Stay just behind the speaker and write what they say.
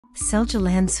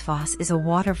Seljalandsfoss is a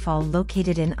waterfall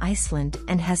located in Iceland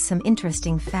and has some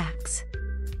interesting facts.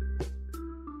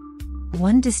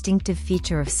 One distinctive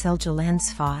feature of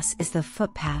Seljalandsfoss is the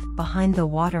footpath behind the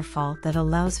waterfall that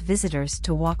allows visitors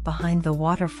to walk behind the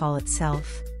waterfall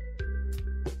itself.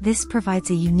 This provides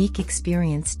a unique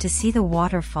experience to see the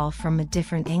waterfall from a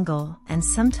different angle and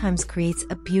sometimes creates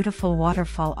a beautiful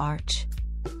waterfall arch.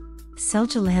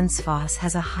 Seljalandsfoss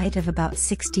has a height of about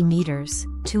 60 meters,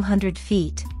 200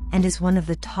 feet, and is one of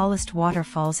the tallest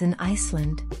waterfalls in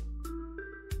Iceland.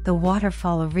 The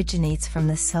waterfall originates from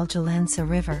the Seljalandsá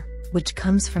River, which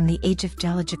comes from the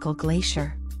Eyjafjallajökull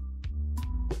glacier.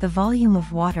 The volume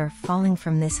of water falling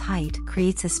from this height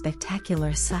creates a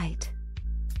spectacular sight.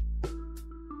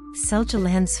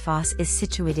 Seljalandsfoss is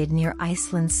situated near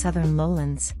Iceland's southern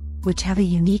lowlands, which have a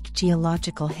unique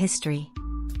geological history.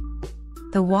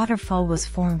 The waterfall was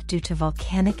formed due to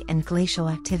volcanic and glacial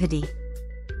activity.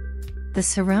 The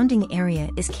surrounding area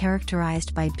is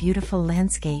characterized by beautiful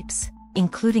landscapes,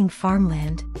 including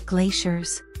farmland,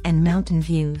 glaciers, and mountain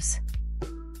views.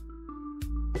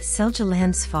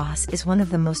 Seljalandsfoss is one of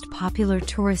the most popular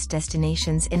tourist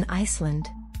destinations in Iceland.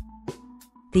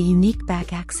 The unique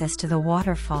back access to the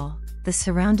waterfall, the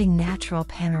surrounding natural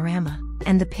panorama,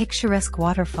 and the picturesque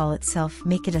waterfall itself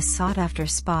make it a sought-after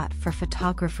spot for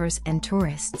photographers and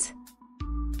tourists.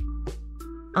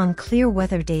 On clear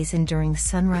weather days and during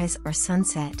sunrise or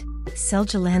sunset,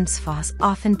 Seljalandsfoss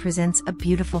often presents a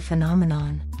beautiful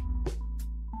phenomenon.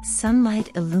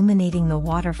 Sunlight illuminating the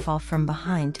waterfall from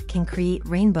behind can create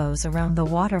rainbows around the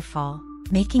waterfall,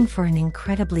 making for an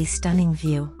incredibly stunning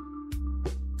view.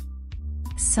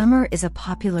 Summer is a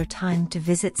popular time to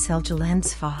visit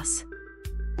Seljalandsfoss.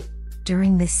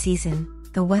 During this season,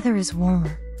 the weather is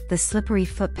warmer, the slippery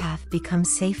footpath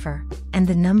becomes safer, and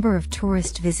the number of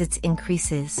tourist visits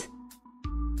increases.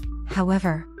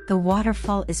 However, the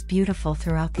waterfall is beautiful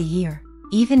throughout the year,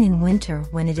 even in winter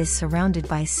when it is surrounded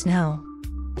by snow.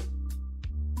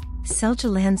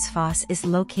 Seljalandsfoss is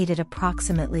located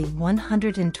approximately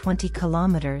 120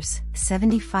 kilometers,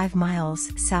 75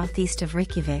 miles southeast of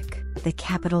Reykjavik, the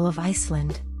capital of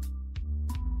Iceland.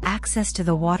 Access to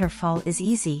the waterfall is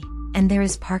easy, and there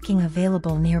is parking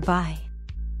available nearby.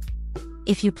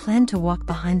 If you plan to walk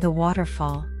behind the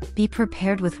waterfall, be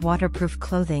prepared with waterproof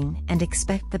clothing and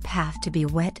expect the path to be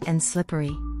wet and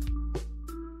slippery.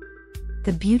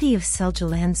 The beauty of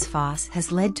Seljalandsfoss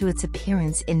has led to its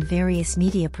appearance in various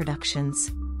media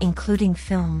productions, including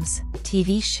films,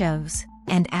 TV shows,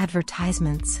 and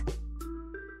advertisements.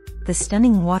 The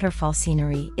stunning waterfall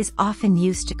scenery is often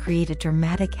used to create a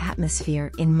dramatic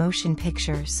atmosphere in motion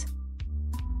pictures.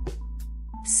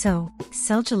 So,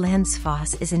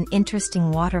 Seljalandsfoss is an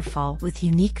interesting waterfall with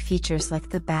unique features like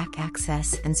the back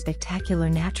access and spectacular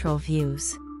natural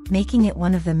views, making it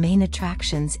one of the main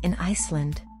attractions in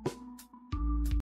Iceland.